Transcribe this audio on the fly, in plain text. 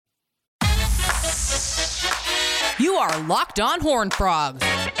You are Locked On Horned Frogs,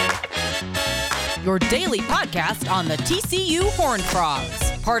 your daily podcast on the TCU Horned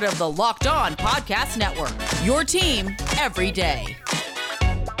Frogs, part of the Locked On Podcast Network, your team every day.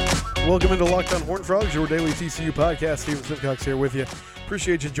 Welcome into Locked On Horned Frogs, your daily TCU podcast. Steven Simcox here with you.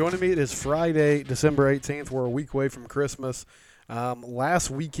 Appreciate you joining me. It is Friday, December 18th. We're a week away from Christmas. Last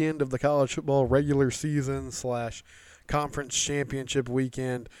weekend of the college football regular season / conference championship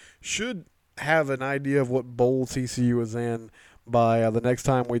weekend. Should have an idea of what bowl TCU is in by the next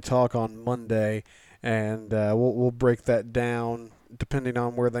time we talk on Monday, and we'll break that down depending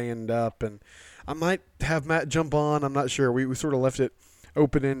on where they end up. And I might have Matt jump on. I'm not sure. We sort of left it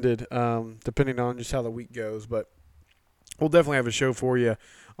open-ended depending on just how the week goes, but we'll definitely have a show for you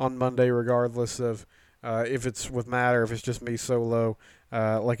on Monday regardless of if it's with Matt or if it's just me solo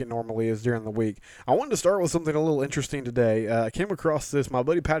like it normally is during the week. I wanted to start with something a little interesting today. I came across this. My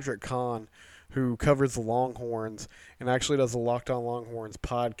buddy Patrick Kahn, who covers the Longhorns and actually does the Locked On Longhorns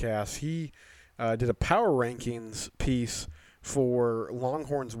podcast, he did a power rankings piece for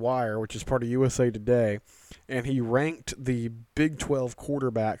Longhorns Wire, which is part of USA Today, and he ranked the Big 12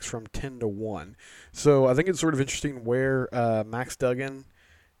 quarterbacks from 10 to 1. So I think it's sort of interesting where Max Duggan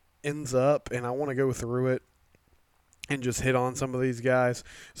ends up, and I want to go through it and just hit on some of these guys.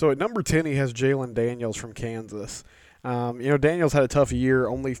 So at number 10, he has Jalen Daniels from Kansas. Daniels had a tough year.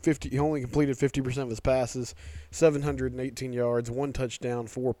 He only completed 50% of his passes, 718 yards, 1 touchdown,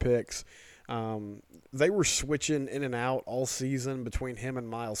 4 picks. They were switching in and out all season between him and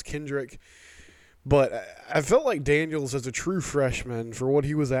Miles Kendrick. But I felt like Daniels, as a true freshman, for what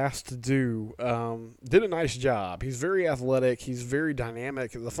he was asked to do, did a nice job. He's very athletic. He's very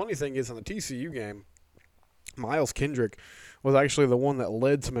dynamic. The funny thing is, in the TCU game, Miles Kendrick was actually the one that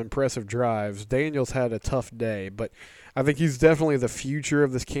led some impressive drives. Daniels had a tough day, but I think he's definitely the future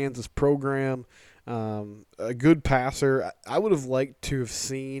of this Kansas program. A good passer. I would have liked to have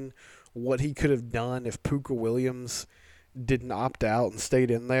seen what he could have done if Pooka Williams didn't opt out and stayed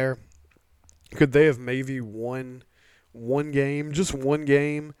in there. Could they have maybe won one game, just one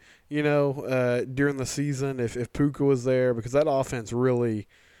game, during the season if Pooka was there? Because that offense really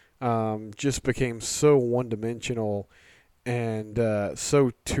just became so one-dimensional and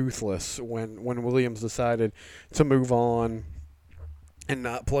so toothless when Williams decided to move on and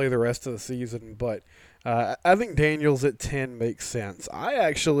not play the rest of the season. But I think Daniels at 10 makes sense.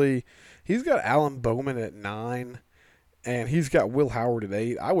 He's got Alan Bowman at 9, and he's got Will Howard at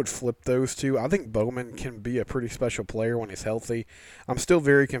 8. I would flip those two. I think Bowman can be a pretty special player when he's healthy. I'm still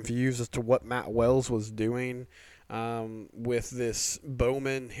very confused as to what Matt Wells was doing with this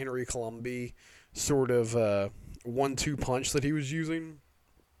Bowman, Henry Colombi sort of 1-2 punch that he was using,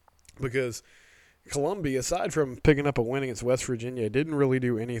 because Colombi, aside from picking up a win against West Virginia, didn't really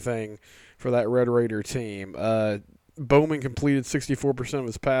do anything for that Red Raider team. Bowman completed 64% of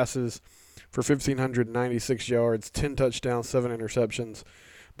his passes for 1,596 yards, 10 touchdowns, 7 interceptions.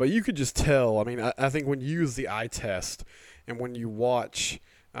 But you could just tell, I think when you use the eye test and when you watch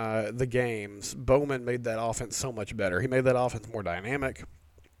the games, Bowman made that offense so much better. He made that offense more dynamic.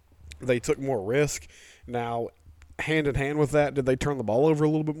 They took more risk. Now, hand in hand with that, did they turn the ball over a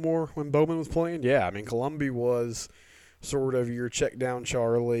little bit more when Bowman was playing? Yeah, Colombi was sort of your check down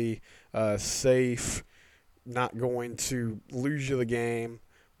Charlie, safe, not going to lose you the game.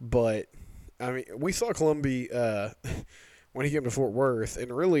 But, we saw Colombi when he came to Fort Worth,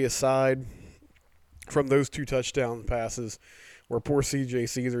 and really aside from those 2 touchdown passes where poor C.J.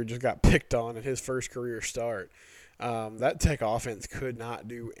 Caesar just got picked on in his first career start, that Tech offense could not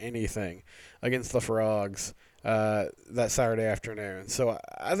do anything against the Frogs that Saturday afternoon. So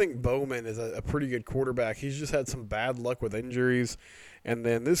I think Bowman is a pretty good quarterback. He's just had some bad luck with injuries. And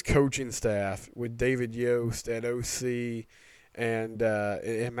then this coaching staff with David Yost at OC and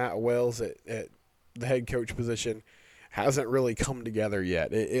Matt Wells at the head coach position hasn't really come together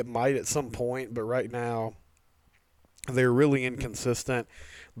yet. It might at some point, but right now they're really inconsistent.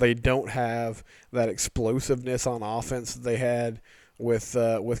 They don't have that explosiveness on offense that they had with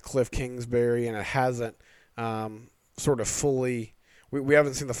Cliff Kingsbury, and it hasn't sort of fully we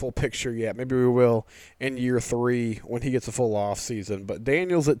haven't seen the full picture yet. Maybe we will in year 3 when he gets a full off season. But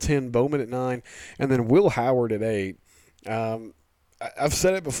Daniels at 10, Bowman at 9, and then Will Howard at 8. I've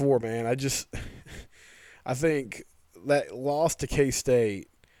said it before, man. I think that loss to K-State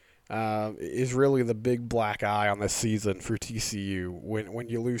is really the big black eye on this season for TCU when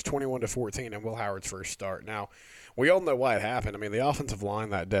you lose 21-14 in Will Howard's first start. Now, we all know why it happened. The offensive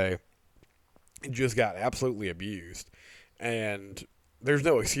line that day just got absolutely abused, and there's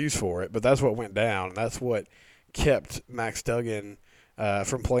no excuse for it, but that's what went down. That's what kept Max Duggan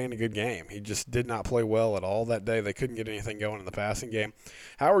from playing a good game. He just did not play well at all that day. They couldn't get anything going in the passing game.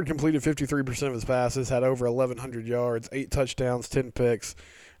 Howard completed 53% of his passes, had over 1,100 yards, 8 touchdowns, 10 picks.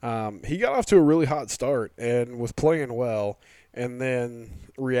 He got off to a really hot start and was playing well, and then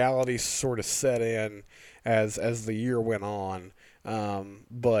reality sort of set in as the year went on.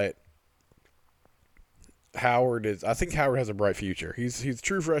 But I think Howard has a bright future. He's a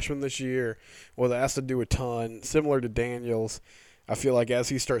true freshman this year, was asked to do a ton, similar to Daniels. I feel like as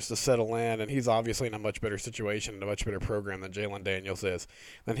he starts to settle in, and he's obviously in a much better situation and a much better program than Jalen Daniels is,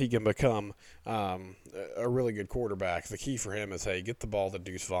 then he can become a really good quarterback. The key for him is, hey, get the ball to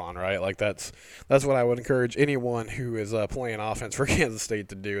Deuce Vaughn, right? Like that's what I would encourage anyone who is playing offense for Kansas State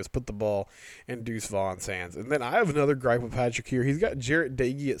to do, is put the ball in Deuce Vaughn's hands. And then I have another gripe with Patrick here. He's got Jarret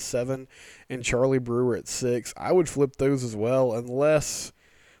Doege at 7 and Charlie Brewer at 6. I would flip those as well, unless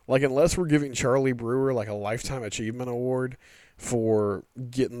we're giving Charlie Brewer like a Lifetime Achievement Award for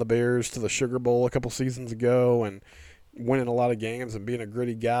getting the Bears to the Sugar Bowl a couple seasons ago and winning a lot of games and being a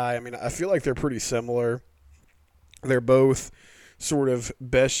gritty guy. I mean, I feel like they're pretty similar. They're both sort of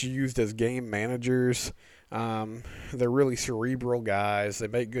best used as game managers. They're really cerebral guys. They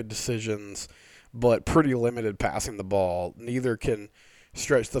make good decisions, but pretty limited passing the ball. Neither can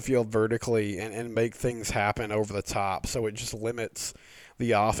stretch the field vertically and make things happen over the top, so it just limits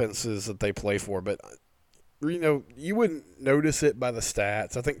the offenses that they play for. But you wouldn't notice it by the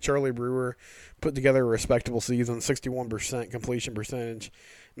stats. I think Charlie Brewer put together a respectable season, 61% completion percentage,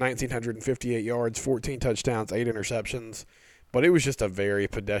 1,958 yards, 14 touchdowns, 8 interceptions. But it was just a very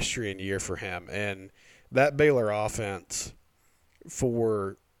pedestrian year for him. And that Baylor offense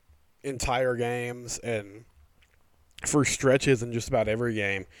for entire games and for stretches in just about every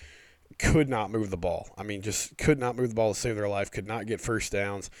game could not move the ball. I mean, just could not move the ball to save their life, could not get first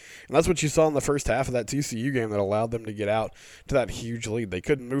downs. And that's what you saw in the first half of that TCU game that allowed them to get out to that huge lead. They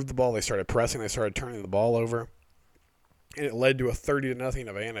couldn't move the ball. They started pressing. They started turning the ball over. And it led to a 30-0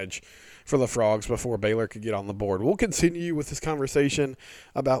 advantage for the Frogs before Baylor could get on the board. We'll continue with this conversation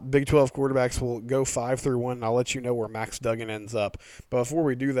about Big 12 quarterbacks. We'll go 5 through 1, and I'll let you know where Max Duggan ends up. But before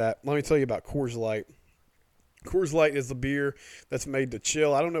we do that, let me tell you about Coors Light. Coors Light is the beer that's made to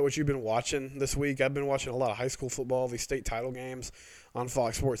chill. I don't know what you've been watching this week. I've been watching a lot of high school football, these state title games on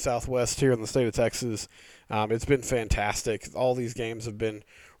Fox Sports Southwest here in the state of Texas. It's been fantastic. All these games have been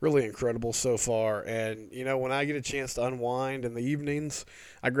really incredible so far. And, when I get a chance to unwind in the evenings,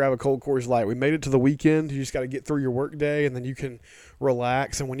 I grab a cold Coors Light. We made it to the weekend. You just got to get through your work day, and then you can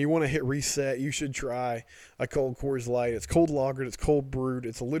relax. And when you want to hit reset, you should try a cold Coors Light. It's cold lagered. It's cold brewed.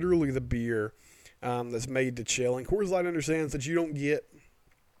 It's literally the beer that's made to chill. And Coors Light understands that you don't get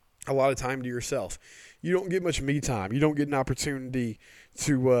a lot of time to yourself. You don't get much me time. You don't get an opportunity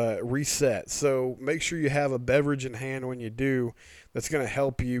to reset. So make sure you have a beverage in hand when you do that's going to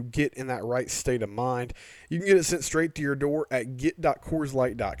help you get in that right state of mind. You can get it sent straight to your door at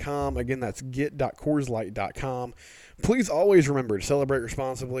get.coorslight.com. Again, that's get.coorslight.com. Please always remember to celebrate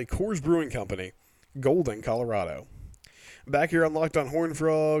responsibly. Coors Brewing Company, Golden, Colorado. Back here on Locked on Horned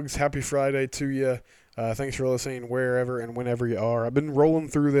Frogs. Happy Friday to you. Thanks for listening wherever and whenever you are. I've been rolling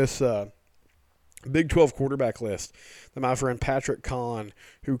through this Big 12 quarterback list that my friend Patrick Kahn,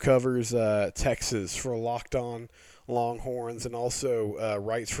 who covers Texas for Locked on Longhorns and also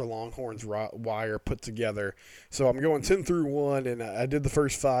writes for Longhorns Wire, put together. So I'm going 10 through 1, and I did the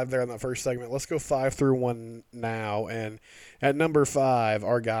first 5 there in that first segment. Let's go 5 through 1 now. And at number 5,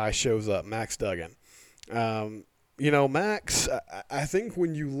 our guy shows up, Max Duggan. Max, I think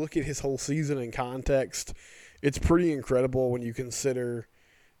when you look at his whole season in context, it's pretty incredible when you consider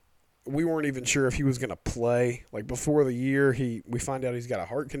we weren't even sure if he was going to play. Like before the year, we find out he's got a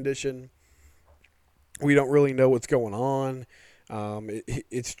heart condition. We don't really know what's going on.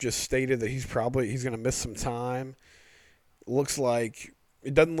 It's just stated that he's going to miss some time. Looks like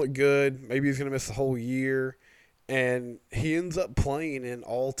it doesn't look good. Maybe he's going to miss the whole year. And he ends up playing in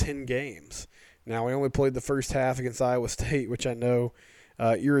all 10 games. Now, he only played the first half against Iowa State, which I know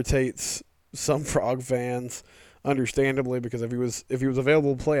irritates some Frog fans, understandably, because if he was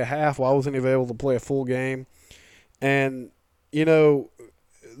available to play a half, why wasn't he available to play a full game? And,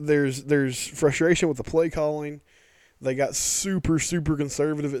 there's frustration with the play calling. They got super, super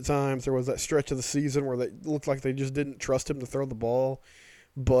conservative at times. There was that stretch of the season where they looked like they just didn't trust him to throw the ball.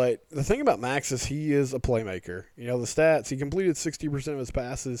 But the thing about Max is he is a playmaker. The stats, he completed 60% of his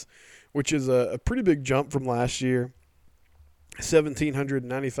passes, which is a pretty big jump from last year.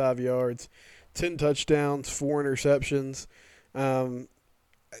 1,795 yards, 10 touchdowns, 4 interceptions. I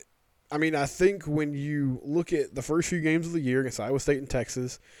think when you look at the first few games of the year against Iowa State and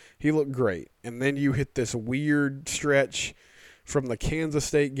Texas, he looked great. And then you hit this weird stretch from the Kansas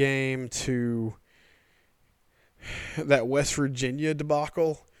State game to that West Virginia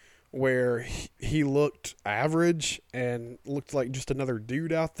debacle where he looked average and looked like just another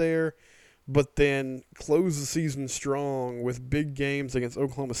dude out there, but then closed the season strong with big games against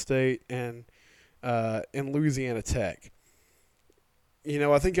Oklahoma State and Louisiana Tech.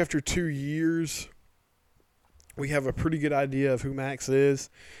 I think after 2 years, we have a pretty good idea of who Max is.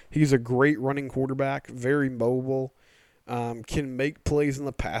 He's a great running quarterback, very mobile, can make plays in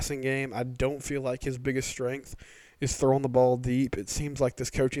the passing game. I don't feel like his biggest strength is throwing the ball deep. It seems like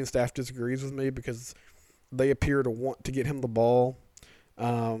this coaching staff disagrees with me because they appear to want to get him the ball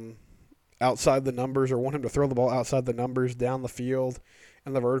outside the numbers, or want him to throw the ball outside the numbers down the field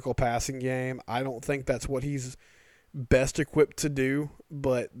in the vertical passing game. I don't think that's what he's best equipped to do,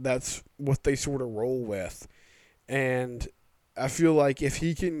 but that's what they sort of roll with. And I feel like if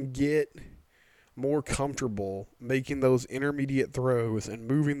he can get more comfortable making those intermediate throws and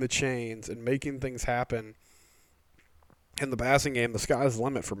moving the chains and making things happen in the passing game, the sky's the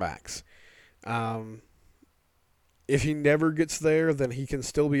limit for Max. If he never gets there, then he can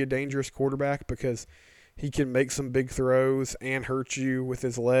still be a dangerous quarterback because he can make some big throws and hurt you with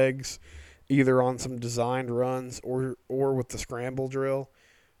his legs, either on some designed runs or with the scramble drill.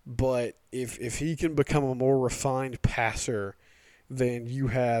 But if he can become a more refined passer, then you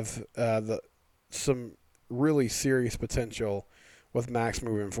have some really serious potential with Max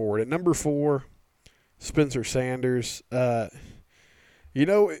moving forward. At number 4, Spencer Sanders. If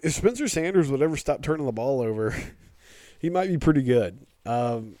Spencer Sanders would ever stop turning the ball over, he might be pretty good.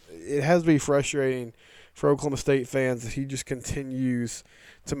 It has to be frustrating for Oklahoma State fans that he just continues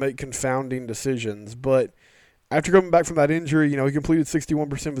to make confounding decisions. But after coming back from that injury, he completed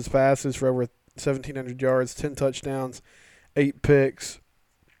 61% of his passes for over 1,700 yards, 10 touchdowns, 8 picks,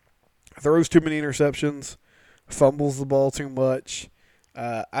 throws too many interceptions, fumbles the ball too much.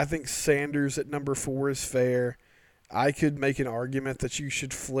 I think Sanders at number 4 is fair. I could make an argument that you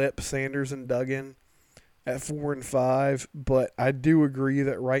should flip Sanders and Duggan at 4 and 5, but I do agree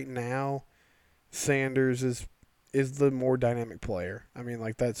that right now Sanders is the more dynamic player. I mean,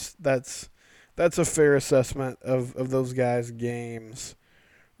 like that's a fair assessment of those guys' games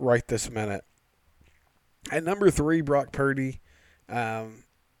right this minute. At number 3, Brock Purdy.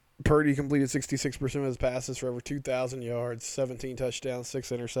 Purdy completed 66% of his passes for over 2,000 yards, 17 touchdowns, 6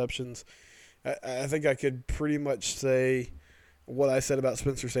 interceptions. I think I could pretty much say what I said about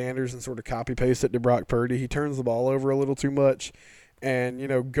Spencer Sanders and sort of copy-paste it to Brock Purdy. He turns the ball over a little too much. And,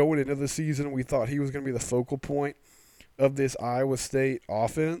 going into the season, we thought he was going to be the focal point of this Iowa State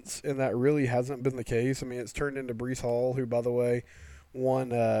offense, and that really hasn't been the case. I mean, it's turned into Breece Hall, who, by the way,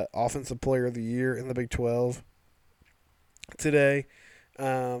 won Offensive Player of the Year in the Big 12 today.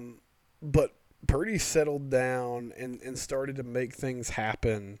 But Purdy settled down and started to make things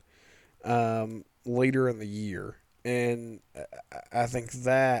happen later in the year. And I think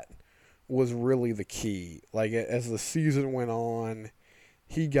that was really the key. Like, as the season went on,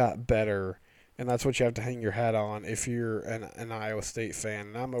 he got better, and that's what you have to hang your hat on if you're an Iowa State fan.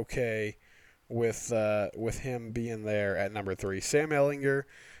 And I'm okay with him being there at number 3. Sam Ehlinger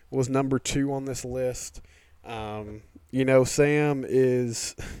was number 2 on this list. Sam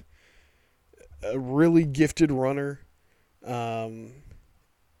is a really gifted runner, and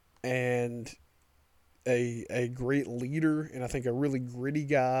a great leader, and I think a really gritty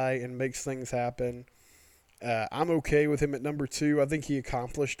guy and makes things happen. I'm okay with him at number 2. I think he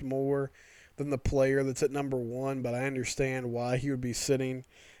accomplished more than the player that's at number 1, but I understand why he would be sitting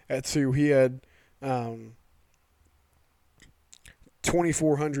at 2. He had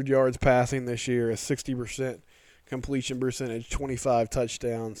 2,400 yards passing this year, a 60% completion percentage, 25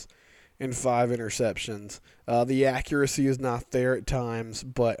 touchdowns, and 5 interceptions. The accuracy is not there at times,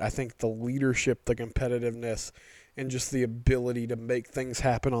 but I think the leadership, the competitiveness, and just the ability to make things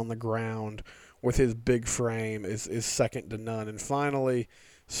happen on the ground with his big frame is second to none. And finally,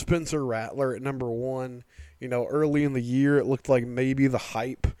 Spencer Rattler at number 1. Early in the year, it looked like maybe the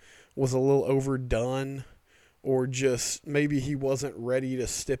hype was a little overdone, or just maybe he wasn't ready to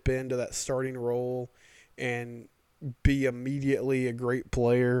step into that starting role and be immediately a great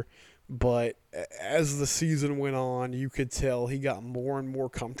player. But as the season went on, you could tell he got more and more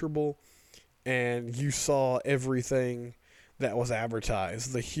comfortable, and you saw everything that was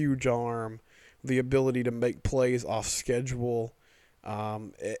advertised: the huge arm, the ability to make plays off schedule,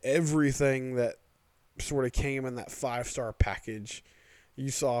 everything that sort of came in that 5-star package you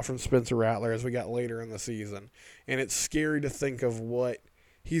saw from Spencer Rattler as we got later in the season. And it's scary to think of what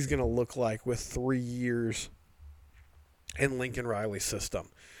he's going to look like with 3 years in Lincoln Riley's system.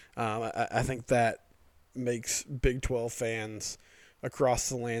 I think that makes Big 12 fans across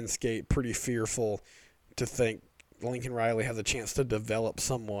the landscape pretty fearful to think Lincoln Riley has a chance to develop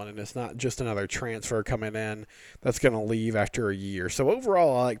someone, and it's not just another transfer coming in that's going to leave after a year. So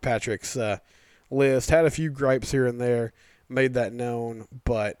overall, I like Patrick's list. Had a few gripes here and there, made that known,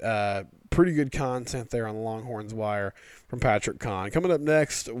 but pretty good content there on Longhorns Wire from Patrick Kahn. Coming up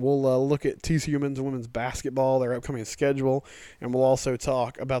next, we'll look at TCU men's and women's basketball, their upcoming schedule, and we'll also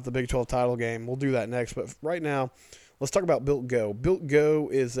talk about the Big 12 title game. We'll do that next, but right now, let's talk about Built Go. Built Go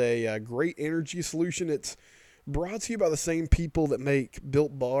is a great energy solution. It's brought to you by the same people that make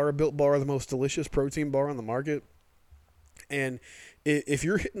Built Bar. Built Bar, the most delicious protein bar on the market. And if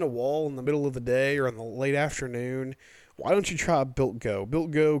you're hitting a wall in the middle of the day or in the late afternoon, why don't you try Built Go?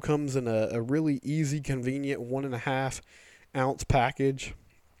 Built Go comes in a really easy, convenient 1.5 ounce package.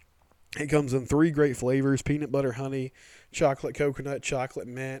 It comes in 3 great flavors: peanut butter, honey, chocolate coconut, chocolate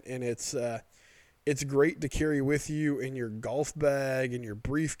mint, and it's great to carry with you in your golf bag, in your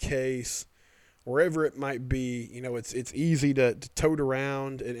briefcase, wherever it might be. You know, it's easy to tote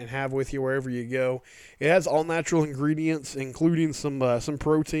around and have with you wherever you go. It has all natural ingredients, including some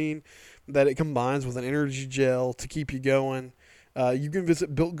protein that it combines with an energy gel to keep you going. You can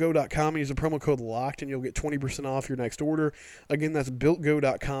visit BuiltGo.com and use the promo code LOCKED, and you'll get 20% off your next order. Again, that's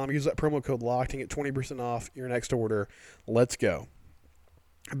BuiltGo.com. Use that promo code LOCKED and get 20% off your next order. Let's go.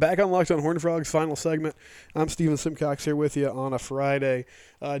 Back on Locked on Horned Frogs, final segment. I'm Steven Simcox here with you on a Friday.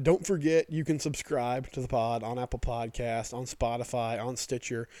 Don't forget, you can subscribe to the pod on Apple Podcasts, on Spotify, on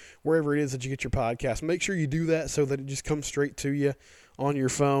Stitcher, wherever it is that you get your podcast. Make sure you do that so that it just comes straight to you on your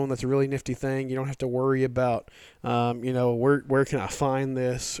phone. That's a really nifty thing. You don't have to worry about, where can I find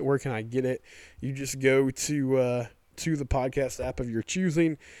this? Where can I get it? You just go to the podcast app of your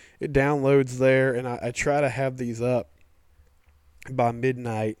choosing. It downloads there, and I try to have these up by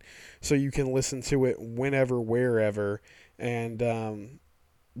midnight so you can listen to it whenever, wherever, and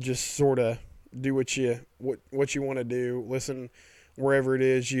just sort of do what you want to do. Listen wherever it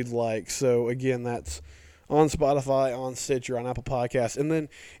is you'd like. So again, that's on Spotify, on Stitcher, on Apple Podcasts. And then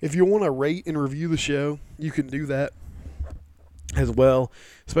if you want to rate and review the show, you can do that as well,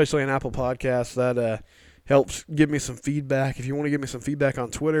 especially on Apple Podcasts. That helps give me some feedback. If you want to give me some feedback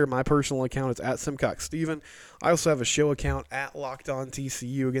on Twitter, my personal account is @SimcoxSteven. I also have a show account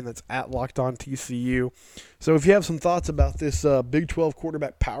 @LockedOnTCU. Again, that's @LockedOnTCU. So if you have some thoughts about this Big 12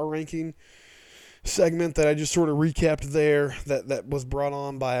 quarterback power ranking segment that I just sort of recapped there, that was brought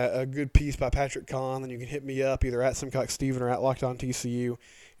on by a good piece by Patrick Kahn, then you can hit me up either @SimcoxSteven or @LockedOnTCU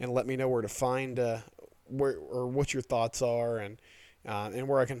and let me know where to find what your thoughts are and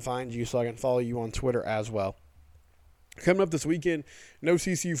where I can find you so I can follow you on Twitter as well. Coming up this weekend, no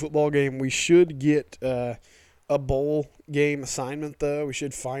TCU football game. We should get a bowl game assignment, though. We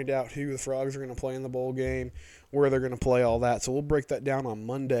should find out who the Frogs are going to play in the bowl game, where they're going to play, all that. So we'll break that down on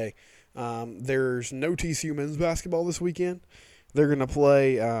Monday. There's no TCU men's basketball this weekend. They're going to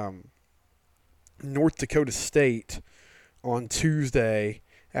play North Dakota State on Tuesday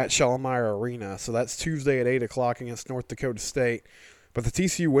at Shalimar Arena. So that's Tuesday at 8 o'clock against North Dakota State. But the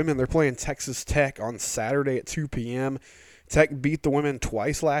TCU women, they're playing Texas Tech on Saturday at 2 p.m. Tech beat the women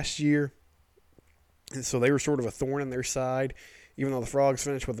twice last year, and so they were sort of a thorn in their side. Even though the Frogs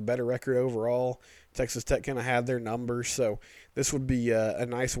finished with a better record overall, Texas Tech kind of had their numbers. So this would be a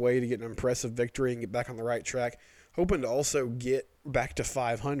nice way to get an impressive victory and get back on the right track. Hoping to also get back to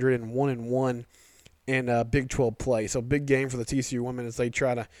 500 and 1-1 in Big 12 play. So big game for the TCU women as they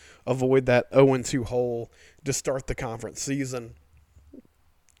try to avoid that 0-2 hole to start the conference season.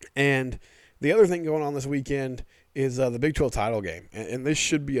 And the other thing going on this weekend is the Big 12 title game. And this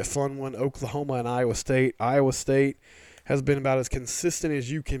should be a fun one. Oklahoma and Iowa State. Iowa State has been about as consistent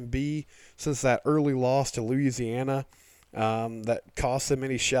as you can be since that early loss to Louisiana that cost them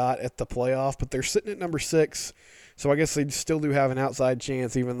any shot at the playoff. But they're sitting at number 6. So I guess they still do have an outside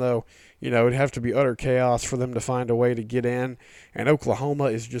chance, even though, it'd have to be utter chaos for them to find a way to get in. And Oklahoma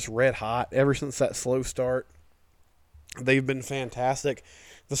is just red hot ever since that slow start. They've been fantastic.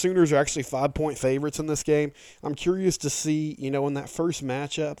 The Sooners are actually 5-point favorites in this game. I'm curious to see, in that first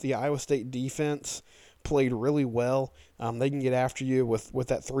matchup, the Iowa State defense played really well. They can get after you with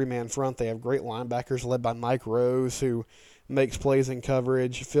that 3-man front. They have great linebackers led by Mike Rose, who makes plays in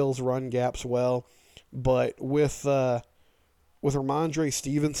coverage, fills run gaps well. But with Ramondre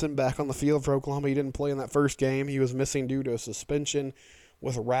Stevenson back on the field for Oklahoma, he didn't play in that first game. He was missing due to a suspension.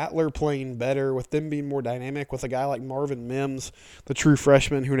 With Rattler playing better, with them being more dynamic, with a guy like Marvin Mims, the true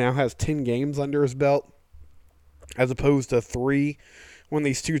freshman who now has 10 games under his belt, as opposed to 3 when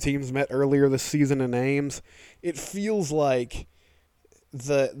these two teams met earlier this season in Ames, it feels like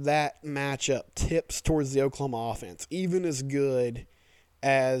that matchup tips towards the Oklahoma offense, even as good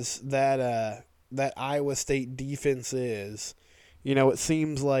as that Iowa State defense is. It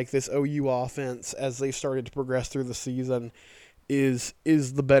seems like this OU offense, as they've started to progress through the season, is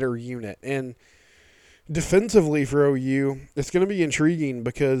the better unit. And defensively for OU, it's going to be intriguing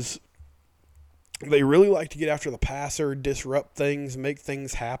because they really like to get after the passer, disrupt things, make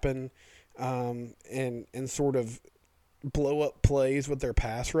things happen, and sort of blow up plays with their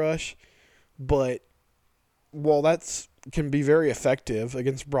pass rush. But while that's can be very effective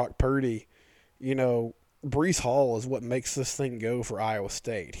against Brock Purdy, Breece Hall is what makes this thing go for Iowa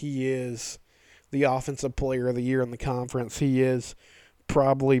State. He is the offensive player of the year in the conference. He has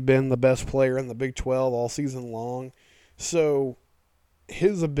probably been the best player in the Big 12 all season long. So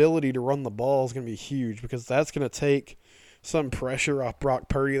his ability to run the ball is going to be huge because that's going to take some pressure off Brock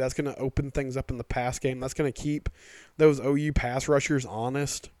Purdy. That's going to open things up in the pass game. That's going to keep those OU pass rushers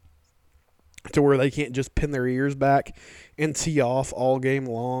honest to where they can't just pin their ears back and tee off all game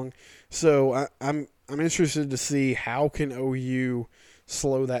long. So I'm interested to see how can OU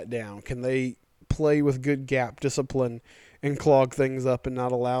slow that down. Can they play with good gap discipline and clog things up and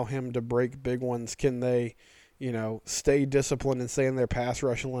not allow him to break big ones? Can they, stay disciplined and stay in their pass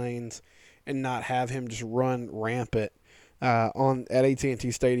rush lanes and not have him just run rampant at AT&T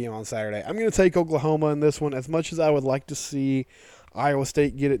Stadium on Saturday? I'm going to take Oklahoma in this one. As much as I would like to see Iowa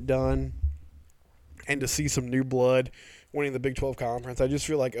State get it done and to see some new blood winning the Big 12 Conference, I just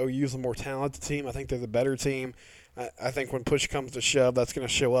feel like OU is a more talented team. I think they're the better team. I think when push comes to shove, that's going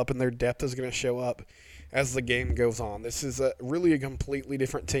to show up, and their depth is going to show up as the game goes on. This is really a completely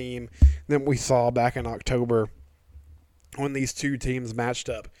different team than we saw back in October when these two teams matched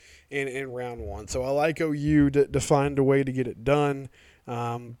up in round one. So I like OU to find a way to get it done.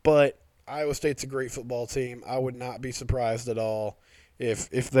 But Iowa State's a great football team. I would not be surprised at all if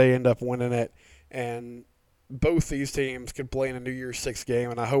they end up winning it. And both these teams could play in a New Year's Six game,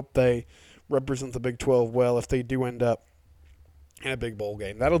 and I hope they represent the Big 12 well if they do end up in a big bowl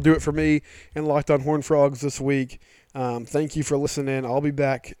game. That'll do it for me and Locked On Horned Frogs this week. Thank you for listening. I'll be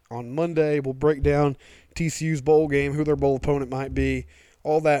back on Monday. We'll break down TCU's bowl game, who their bowl opponent might be,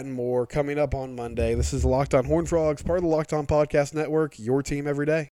 all that and more coming up on Monday. This is Locked On Horned Frogs, part of the Locked On Podcast Network, your team every day.